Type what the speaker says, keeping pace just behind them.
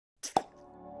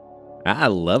I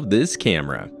love this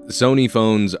camera. Sony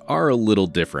phones are a little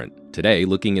different. Today,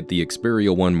 looking at the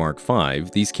Xperia 1 Mark V,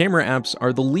 these camera apps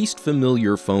are the least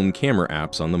familiar phone camera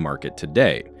apps on the market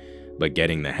today. But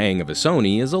getting the hang of a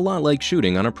Sony is a lot like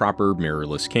shooting on a proper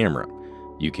mirrorless camera.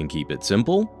 You can keep it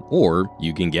simple, or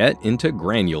you can get into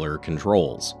granular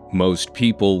controls. Most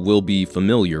people will be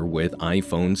familiar with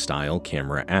iPhone-style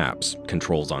camera apps,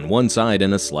 controls on one side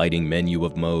and a sliding menu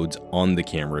of modes on the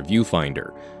camera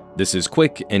viewfinder. This is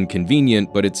quick and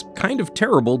convenient, but it's kind of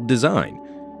terrible design.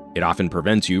 It often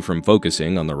prevents you from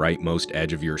focusing on the rightmost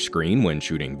edge of your screen when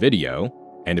shooting video,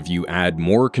 and if you add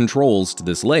more controls to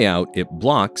this layout, it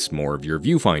blocks more of your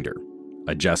viewfinder.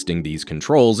 Adjusting these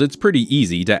controls, it's pretty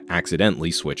easy to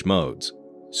accidentally switch modes.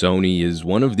 Sony is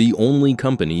one of the only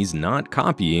companies not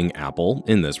copying Apple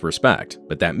in this respect,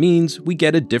 but that means we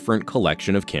get a different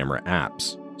collection of camera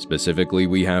apps. Specifically,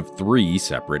 we have 3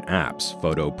 separate apps: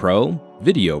 Photo Pro,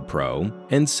 Video Pro,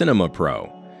 and Cinema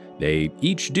Pro. They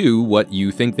each do what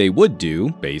you think they would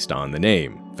do based on the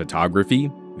name: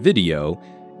 photography, video,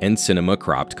 and cinema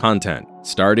cropped content.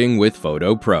 Starting with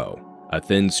Photo Pro. A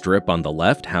thin strip on the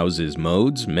left houses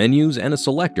modes, menus, and a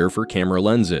selector for camera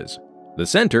lenses. The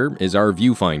center is our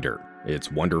viewfinder.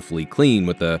 It's wonderfully clean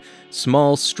with a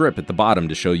small strip at the bottom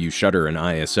to show you shutter and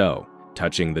ISO.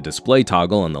 Touching the display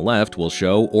toggle on the left will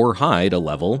show or hide a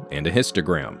level and a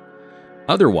histogram.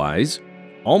 Otherwise,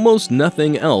 almost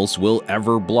nothing else will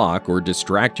ever block or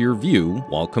distract your view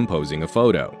while composing a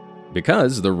photo,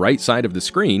 because the right side of the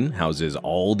screen houses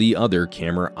all the other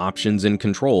camera options and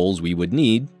controls we would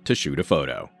need to shoot a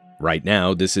photo. Right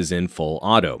now, this is in full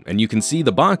auto, and you can see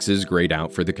the boxes grayed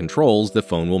out for the controls the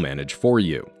phone will manage for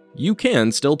you. You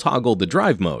can still toggle the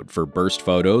drive mode for burst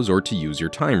photos or to use your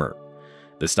timer.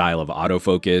 The style of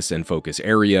autofocus and focus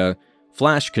area,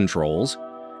 flash controls,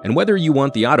 and whether you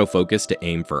want the autofocus to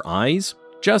aim for eyes,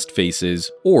 just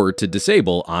faces, or to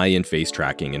disable eye and face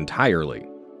tracking entirely.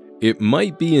 It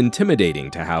might be intimidating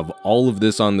to have all of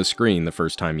this on the screen the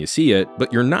first time you see it,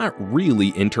 but you're not really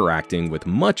interacting with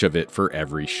much of it for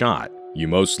every shot. You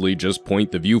mostly just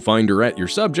point the viewfinder at your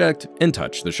subject and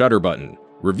touch the shutter button.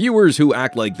 Reviewers who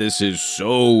act like this is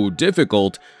so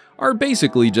difficult are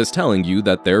basically just telling you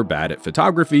that they're bad at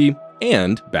photography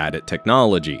and bad at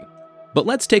technology. But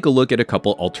let's take a look at a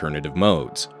couple alternative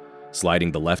modes.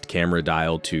 Sliding the left camera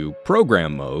dial to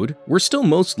program mode, we're still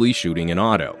mostly shooting in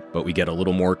auto, but we get a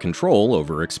little more control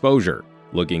over exposure.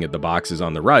 Looking at the boxes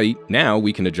on the right, now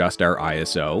we can adjust our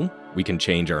ISO, we can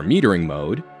change our metering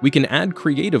mode, we can add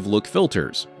creative look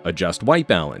filters, adjust white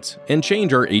balance, and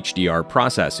change our HDR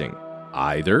processing,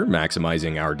 either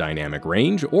maximizing our dynamic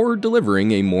range or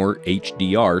delivering a more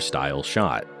HDR style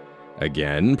shot.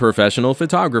 Again, professional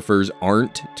photographers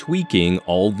aren't tweaking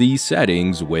all these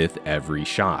settings with every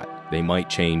shot. They might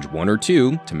change 1 or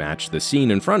 2 to match the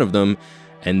scene in front of them,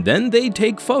 and then they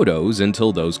take photos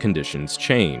until those conditions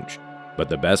change. But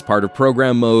the best part of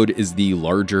program mode is the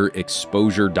larger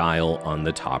exposure dial on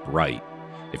the top right.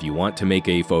 If you want to make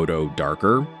a photo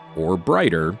darker or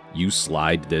brighter, you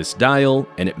slide this dial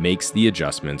and it makes the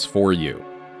adjustments for you.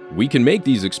 We can make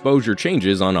these exposure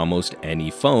changes on almost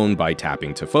any phone by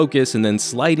tapping to focus and then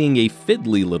sliding a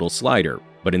fiddly little slider.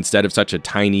 But instead of such a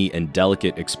tiny and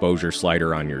delicate exposure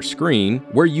slider on your screen,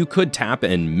 where you could tap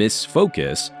and miss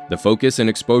focus, the focus and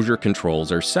exposure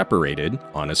controls are separated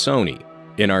on a Sony.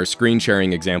 In our screen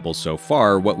sharing examples so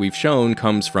far, what we've shown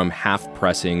comes from half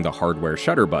pressing the hardware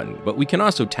shutter button, but we can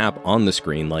also tap on the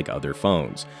screen like other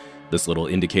phones. This little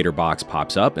indicator box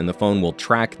pops up and the phone will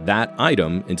track that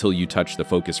item until you touch the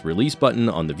focus release button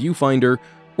on the viewfinder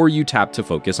or you tap to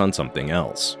focus on something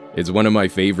else. It's one of my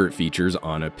favorite features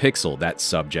on a Pixel, that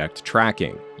subject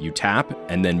tracking. You tap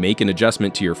and then make an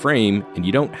adjustment to your frame and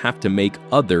you don't have to make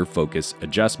other focus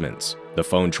adjustments. The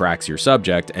phone tracks your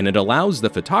subject and it allows the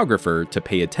photographer to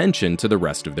pay attention to the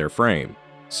rest of their frame.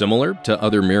 Similar to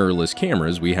other mirrorless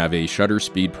cameras, we have a shutter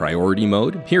speed priority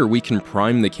mode. Here we can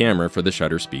prime the camera for the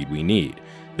shutter speed we need.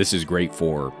 This is great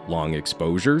for long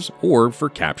exposures or for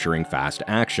capturing fast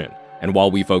action. And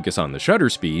while we focus on the shutter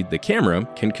speed, the camera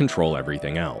can control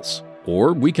everything else.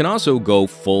 Or we can also go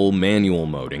full manual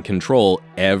mode and control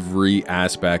every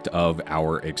aspect of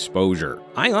our exposure.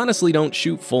 I honestly don't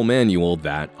shoot full manual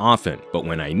that often, but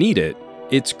when I need it,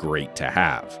 it's great to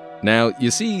have. Now,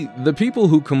 you see, the people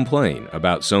who complain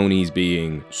about Sony's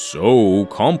being so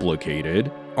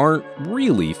complicated aren't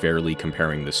really fairly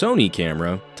comparing the Sony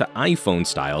camera to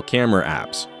iPhone-style camera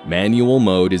apps. Manual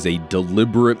mode is a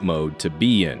deliberate mode to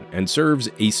be in and serves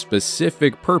a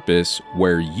specific purpose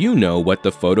where you know what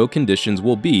the photo conditions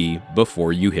will be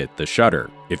before you hit the shutter.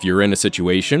 If you're in a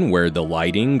situation where the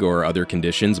lighting or other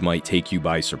conditions might take you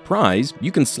by surprise,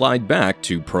 you can slide back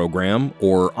to Program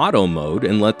or Auto mode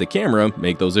and let the camera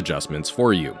make those adjustments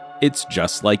for you. It's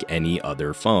just like any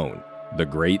other phone. The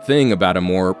great thing about a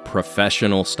more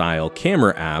professional style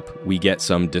camera app, we get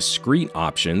some discrete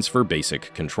options for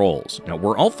basic controls. Now,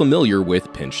 we're all familiar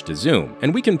with pinch to zoom,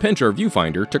 and we can pinch our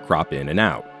viewfinder to crop in and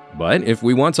out. But if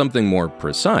we want something more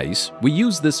precise, we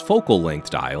use this focal length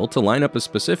dial to line up a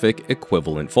specific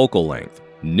equivalent focal length.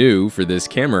 New for this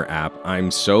camera app,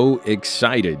 I'm so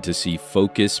excited to see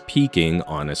focus peaking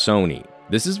on a Sony.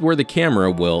 This is where the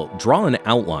camera will draw an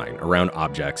outline around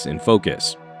objects in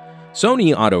focus.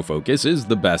 Sony autofocus is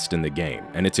the best in the game,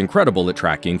 and it's incredible at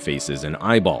tracking faces and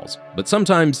eyeballs, but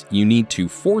sometimes you need to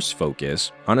force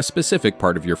focus on a specific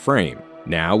part of your frame.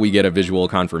 Now we get a visual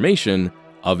confirmation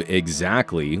of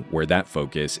exactly where that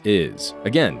focus is.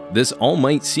 Again, this all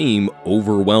might seem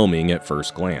overwhelming at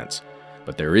first glance,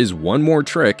 but there is one more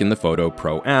trick in the Photo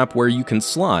Pro app where you can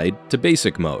slide to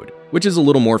basic mode, which is a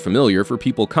little more familiar for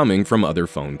people coming from other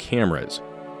phone cameras.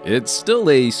 It's still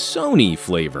a Sony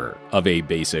flavor of a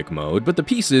basic mode, but the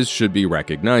pieces should be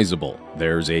recognizable.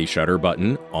 There's a shutter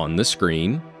button on the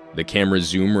screen, the camera's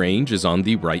zoom range is on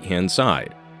the right-hand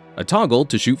side, a toggle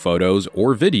to shoot photos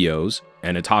or videos,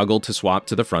 and a toggle to swap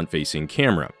to the front-facing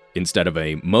camera. Instead of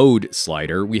a mode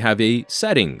slider, we have a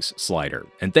settings slider,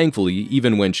 and thankfully,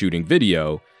 even when shooting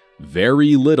video,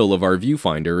 very little of our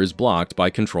viewfinder is blocked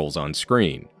by controls on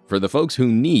screen. For the folks who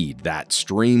need that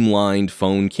streamlined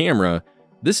phone camera,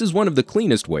 this is one of the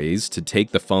cleanest ways to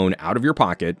take the phone out of your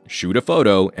pocket, shoot a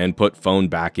photo, and put phone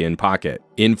back in pocket.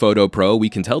 In Photo Pro, we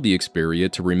can tell the Xperia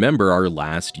to remember our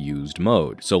last used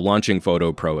mode, so launching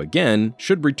Photo Pro again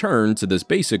should return to this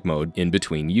basic mode in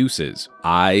between uses.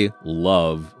 I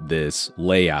love this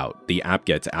layout. The app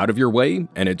gets out of your way,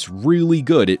 and it's really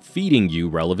good at feeding you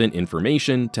relevant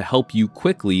information to help you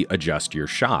quickly adjust your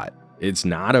shot. It's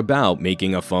not about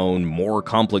making a phone more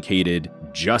complicated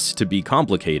just to be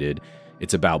complicated.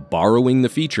 It's about borrowing the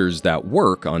features that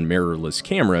work on mirrorless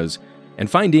cameras and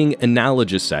finding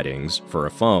analogous settings for a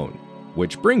phone.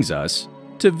 Which brings us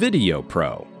to Video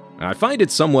Pro. I find it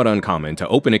somewhat uncommon to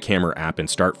open a camera app and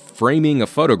start framing a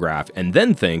photograph and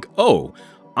then think, oh,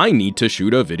 I need to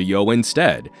shoot a video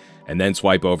instead, and then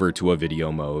swipe over to a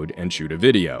video mode and shoot a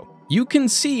video. You can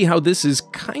see how this is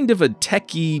kind of a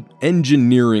techie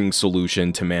engineering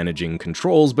solution to managing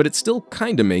controls, but it still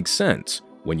kinda makes sense.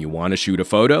 When you want to shoot a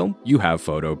photo, you have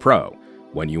Photo Pro.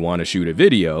 When you want to shoot a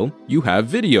video, you have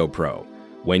Video Pro.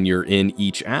 When you're in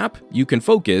each app, you can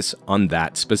focus on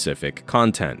that specific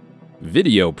content.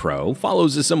 Video Pro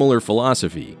follows a similar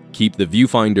philosophy. Keep the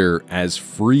viewfinder as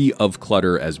free of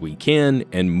clutter as we can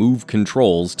and move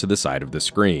controls to the side of the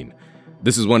screen.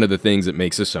 This is one of the things that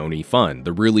makes a Sony fun.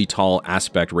 The really tall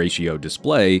aspect ratio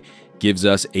display gives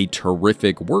us a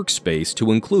terrific workspace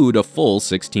to include a full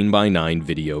 16:9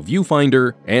 video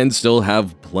viewfinder and still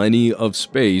have plenty of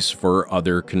space for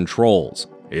other controls.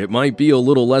 It might be a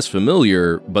little less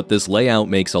familiar, but this layout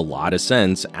makes a lot of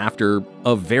sense after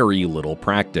a very little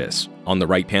practice. On the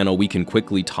right panel, we can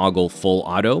quickly toggle full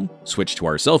auto, switch to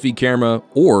our selfie camera,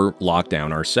 or lock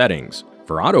down our settings.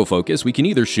 For autofocus, we can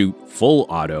either shoot full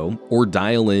auto or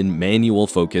dial in manual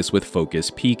focus with focus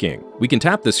peaking. We can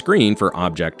tap the screen for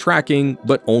object tracking,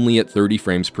 but only at 30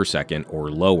 frames per second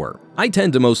or lower. I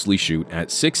tend to mostly shoot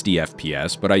at 60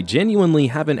 FPS, but I genuinely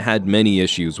haven't had many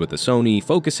issues with the Sony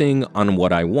focusing on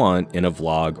what I want in a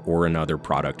vlog or another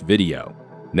product video.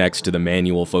 Next to the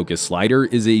manual focus slider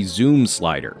is a zoom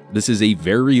slider. This is a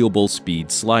variable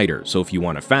speed slider, so if you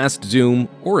want a fast zoom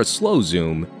or a slow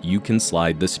zoom, you can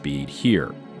slide the speed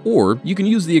here. Or you can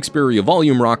use the Xperia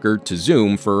volume rocker to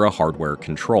zoom for a hardware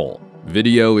control.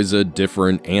 Video is a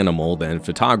different animal than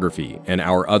photography, and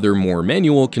our other more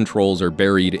manual controls are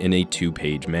buried in a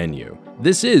two-page menu.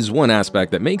 This is one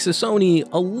aspect that makes a Sony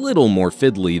a little more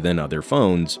fiddly than other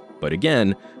phones, but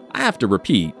again, I have to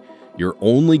repeat, you're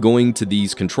only going to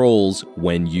these controls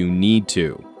when you need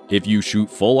to. If you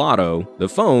shoot full auto, the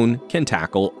phone can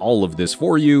tackle all of this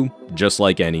for you, just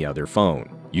like any other phone.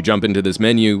 You jump into this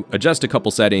menu, adjust a couple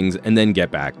settings, and then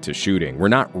get back to shooting. We're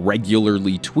not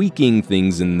regularly tweaking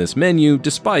things in this menu,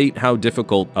 despite how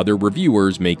difficult other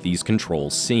reviewers make these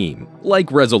controls seem.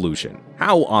 Like resolution.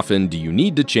 How often do you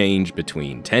need to change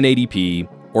between 1080p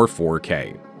or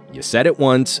 4K? You set it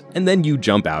once, and then you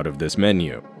jump out of this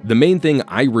menu. The main thing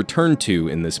I return to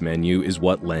in this menu is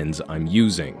what lens I'm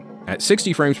using. At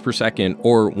 60 frames per second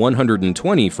or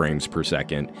 120 frames per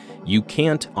second, you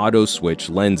can't auto-switch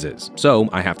lenses, so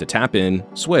I have to tap in,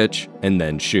 switch, and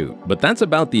then shoot. But that's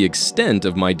about the extent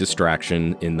of my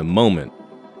distraction in the moment.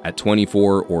 At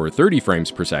 24 or 30 frames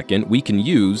per second, we can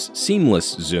use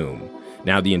seamless zoom.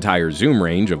 Now the entire zoom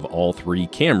range of all three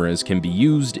cameras can be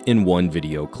used in one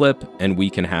video clip, and we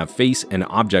can have face and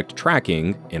object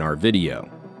tracking in our video.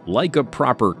 Like a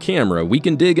proper camera, we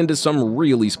can dig into some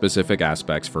really specific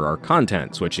aspects for our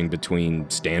content, switching between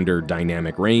standard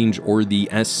dynamic range or the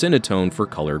S-Cinetone for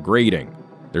color grading.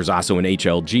 There's also an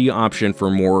HLG option for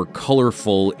more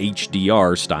colorful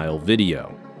HDR-style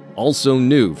video. Also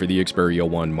new for the Xperia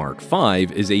 1 Mark V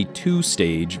is a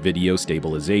two-stage video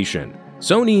stabilization.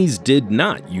 Sony's did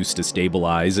not used to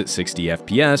stabilize at 60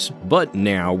 FPS, but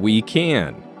now we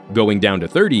can. Going down to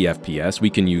 30 FPS, we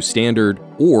can use standard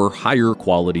or higher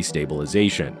quality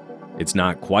stabilization. It's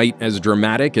not quite as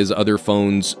dramatic as other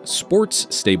phones' sports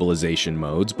stabilization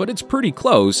modes, but it's pretty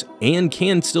close and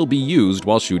can still be used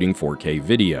while shooting 4K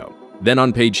video. Then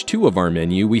on page 2 of our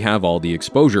menu, we have all the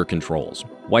exposure controls: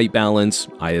 white balance,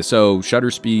 ISO,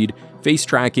 shutter speed, face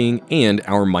tracking, and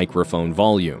our microphone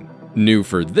volume. New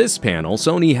for this panel,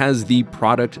 Sony has the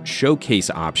product showcase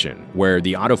option, where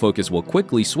the autofocus will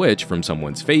quickly switch from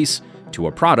someone's face to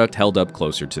a product held up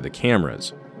closer to the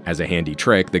cameras. As a handy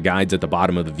trick, the guides at the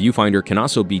bottom of the viewfinder can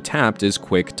also be tapped as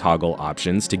quick toggle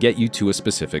options to get you to a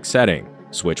specific setting.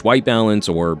 Switch white balance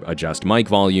or adjust mic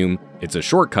volume. It's a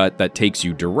shortcut that takes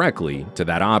you directly to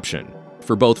that option.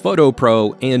 For both Photo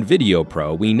Pro and Video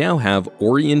Pro, we now have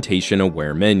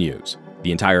orientation-aware menus.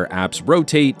 The entire apps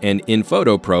rotate, and in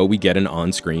Photo Pro, we get an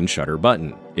on-screen shutter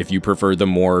button. If you prefer the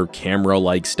more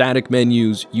camera-like static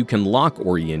menus, you can lock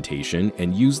orientation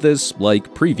and use this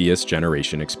like previous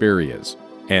generation Xperias.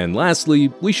 And lastly,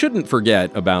 we shouldn't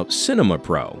forget about Cinema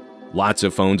Pro. Lots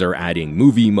of phones are adding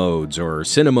movie modes or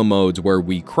cinema modes where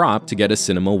we crop to get a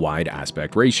cinema-wide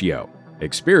aspect ratio.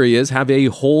 Xperias have a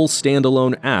whole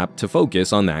standalone app to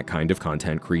focus on that kind of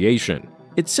content creation.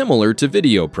 It's similar to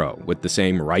Video Pro, with the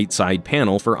same right side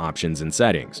panel for options and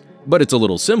settings, but it's a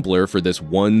little simpler for this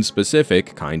one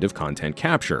specific kind of content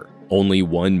capture. Only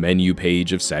one menu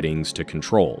page of settings to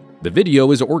control. The video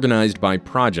is organized by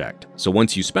project, so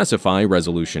once you specify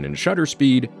resolution and shutter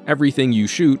speed, everything you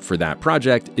shoot for that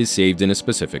project is saved in a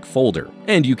specific folder,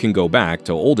 and you can go back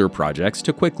to older projects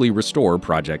to quickly restore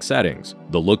project settings.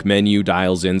 The look menu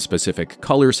dials in specific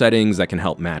color settings that can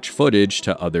help match footage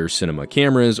to other cinema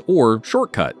cameras or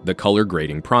shortcut the color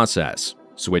grading process,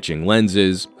 switching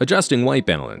lenses, adjusting white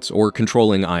balance, or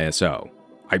controlling ISO.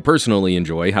 I personally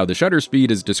enjoy how the shutter speed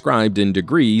is described in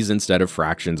degrees instead of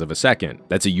fractions of a second.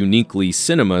 That's a uniquely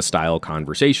cinema-style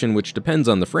conversation which depends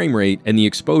on the frame rate and the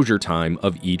exposure time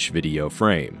of each video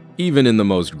frame. Even in the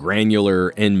most granular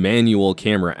and manual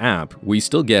camera app, we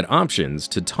still get options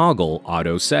to toggle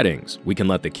auto settings. We can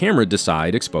let the camera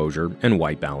decide exposure and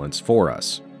white balance for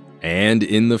us. And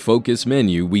in the focus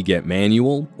menu, we get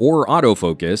manual or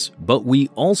autofocus, but we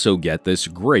also get this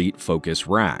great focus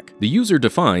rack. The user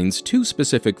defines two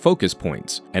specific focus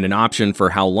points and an option for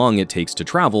how long it takes to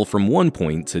travel from one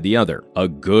point to the other. A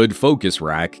good focus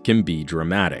rack can be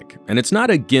dramatic, and it's not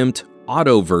a gimped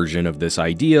auto version of this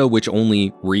idea which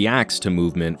only reacts to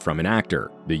movement from an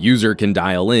actor. The user can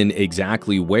dial in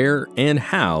exactly where and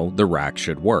how the rack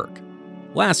should work.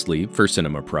 Lastly, for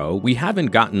Cinema Pro, we haven't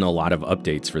gotten a lot of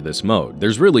updates for this mode.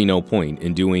 There's really no point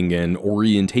in doing an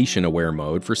orientation-aware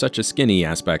mode for such a skinny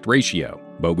aspect ratio,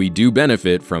 but we do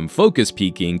benefit from focus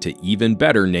peaking to even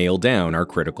better nail down our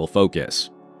critical focus.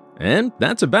 And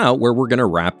that's about where we're going to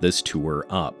wrap this tour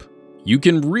up. You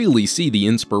can really see the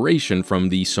inspiration from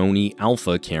the Sony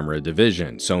Alpha camera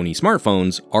division. Sony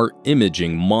smartphones are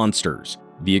imaging monsters.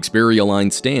 The Xperia line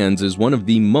stands as one of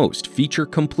the most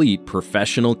feature-complete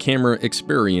professional camera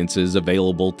experiences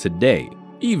available today.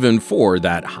 Even for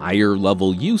that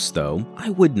higher-level use, though,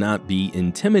 I would not be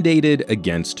intimidated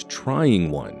against trying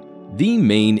one. The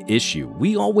main issue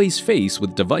we always face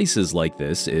with devices like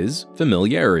this is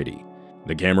familiarity.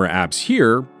 The camera apps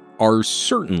here are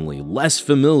certainly less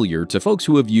familiar to folks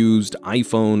who have used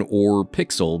iPhone or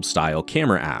Pixel-style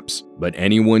camera apps, but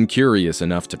anyone curious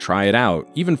enough to try it out,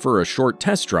 even for a short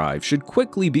test drive, should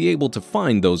quickly be able to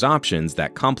find those options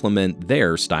that complement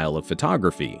their style of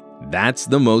photography. That's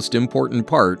the most important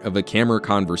part of a camera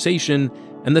conversation,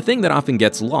 and the thing that often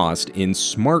gets lost in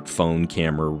smartphone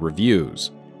camera reviews.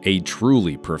 A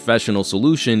truly professional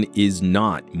solution is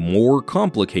not more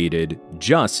complicated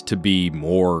just to be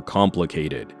more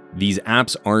complicated. These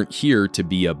apps aren't here to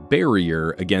be a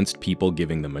barrier against people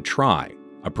giving them a try.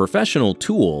 A professional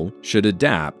tool should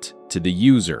adapt to the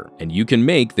user, and you can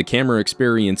make the camera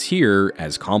experience here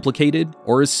as complicated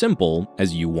or as simple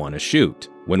as you want to shoot.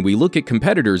 When we look at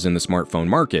competitors in the smartphone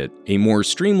market, a more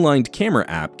streamlined camera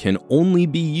app can only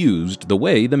be used the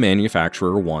way the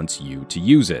manufacturer wants you to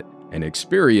use it. and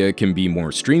Xperia can be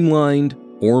more streamlined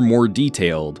or more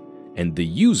detailed, and the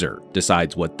user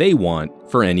decides what they want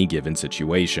for any given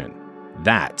situation.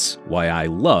 That's why I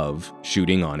love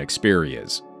shooting on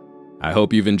Xperias. I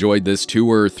hope you've enjoyed this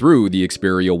tour through the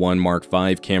Xperia 1 Mark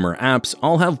V camera apps.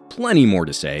 I'll have plenty more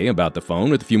to say about the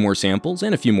phone with a few more samples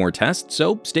and a few more tests,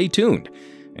 so stay tuned.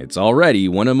 It's already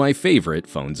one of my favorite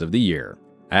phones of the year.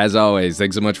 As always,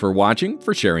 thanks so much for watching,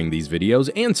 for sharing these videos,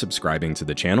 and subscribing to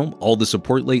the channel. All the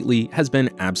support lately has been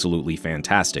absolutely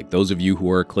fantastic. Those of you who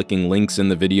are clicking links in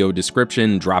the video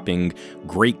description, dropping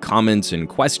great comments and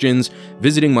questions,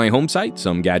 visiting my home site,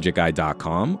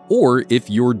 SomeGadgetGuy.com, or if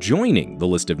you're joining the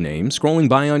list of names scrolling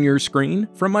by on your screen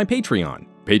from my Patreon,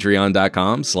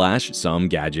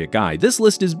 patreon.com/SomeGadgetGuy. This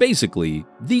list is basically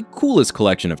the coolest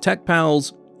collection of tech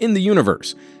pals in the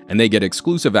universe, and they get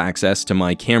exclusive access to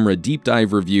my camera deep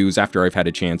dive reviews after I've had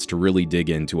a chance to really dig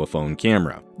into a phone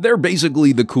camera. They're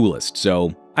basically the coolest,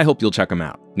 so I hope you'll check them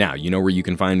out. Now, you know where you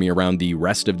can find me around the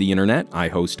rest of the internet. I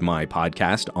host my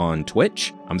podcast on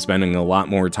Twitch. I'm spending a lot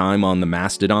more time on the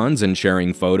Mastodons and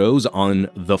sharing photos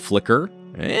on the Flickr,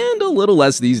 and a little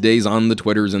less these days on the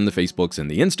Twitters and the Facebooks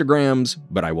and the Instagrams,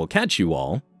 but I will catch you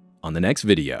all on the next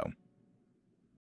video.